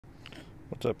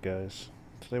What's up, guys?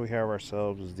 Today we have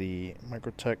ourselves the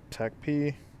Microtech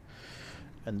Tac-P,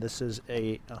 and this is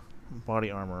a body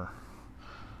armor.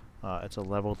 It's a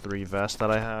level 3 vest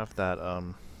that I have that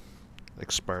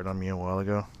expired on me a while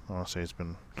ago. I want to say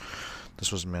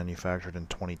this was manufactured in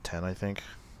 2010, I think.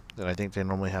 And I think they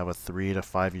normally have a 3 to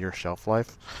 5 year shelf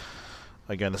life.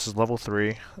 Again, this is level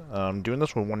 3. I'm doing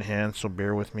this with one hand, so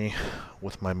bear with me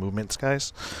with my movements,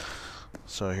 guys.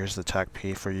 So here's the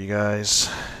Tac-P for you guys,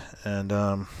 and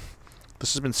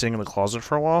this has been sitting in the closet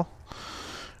for a while,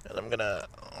 and I'm gonna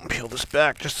peel this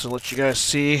back just to let you guys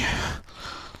see.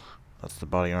 That's the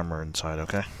body armor inside,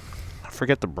 okay? I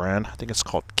forget the brand. I think it's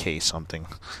called K something.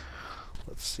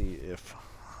 Let's see if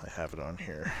I have it on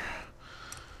here.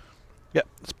 Yep,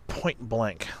 it's Point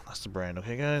Blank. That's the brand,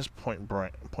 okay, guys? Point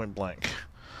Blank.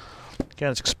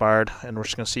 Again, it's expired, and we're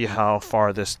just gonna see how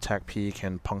far this Tac-P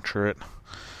can puncture it,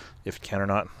 if it can or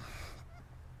not.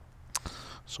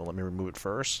 So let me remove it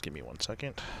first. Give me 1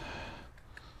 second.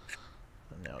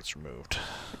 And now it's removed.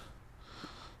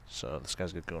 So this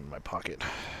guy's gonna go in my pocket.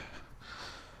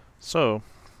 So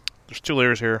there's 2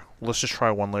 layers here. Let's just try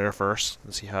one layer first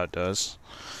and see how it does,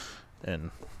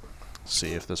 and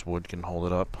see if this wood can hold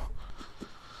it up.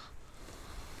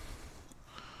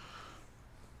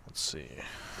 Let's see.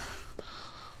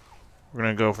 We're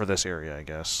gonna go for this area, I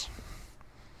guess.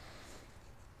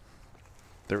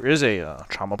 There is a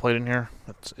trauma plate in here.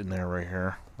 That's in there right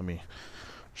here. Let me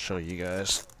show you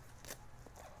guys.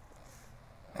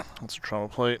 That's a trauma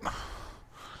plate.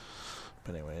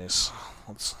 But anyways,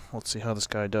 let's see how this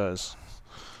guy does.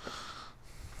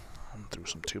 I'm through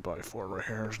some 2x4 right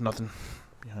here. There's nothing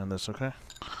behind this, okay?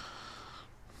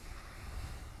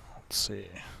 Let's see.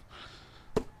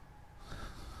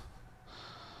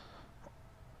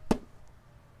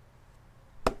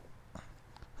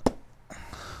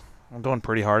 I'm going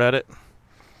pretty hard at it.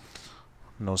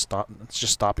 No stop. It's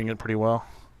just stopping it pretty well.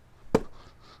 That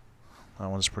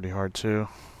one's pretty hard too.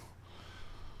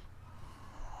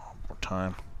 One more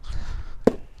time.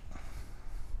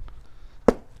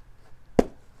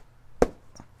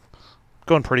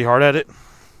 Going pretty hard at it.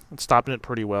 It's stopping it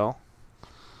pretty well.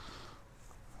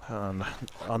 On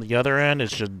the other end,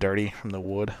 it's just dirty from the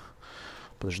wood.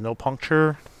 But there's no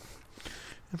puncture.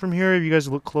 And from here, if you guys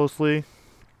look closely,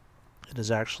 it is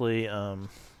actually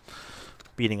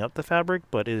beating up the fabric,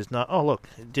 but it is not. Oh, look,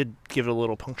 it did give it a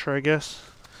little puncture, I guess.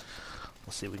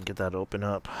 Let's see if we can get that to open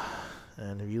up.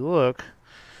 And if you look,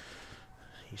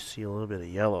 you see a little bit of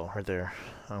yellow right there.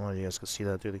 I don't know if you guys can see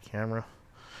that through the camera.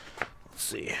 Let's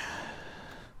see.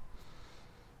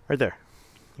 Right there.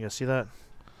 You guys see that?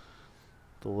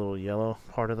 The little yellow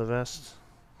part of the vest.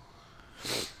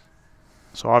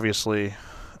 So obviously,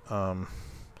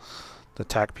 the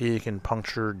Tac-P can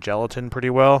puncture gelatin pretty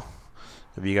well.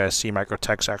 If you guys see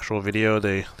Microtech's actual video,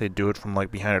 they do it from like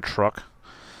behind a truck.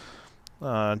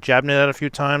 Jabbing it out a few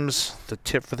times. The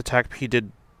tip for the Tac-P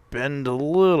did bend a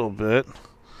little bit.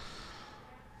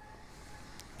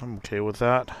 I'm okay with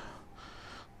that.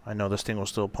 I know this thing will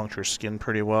still puncture skin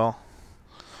pretty well.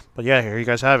 But yeah, here you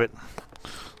guys have it.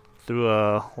 Through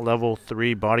a level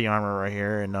 3 body armor right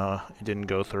here, and it didn't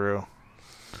go through.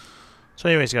 So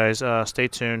anyways, guys, stay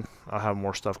tuned. I'll have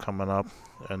more stuff coming up.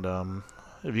 And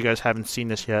if you guys haven't seen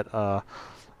this yet, I'll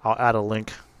add a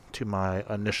link to my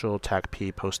initial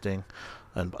Tac-P posting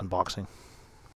and unboxing.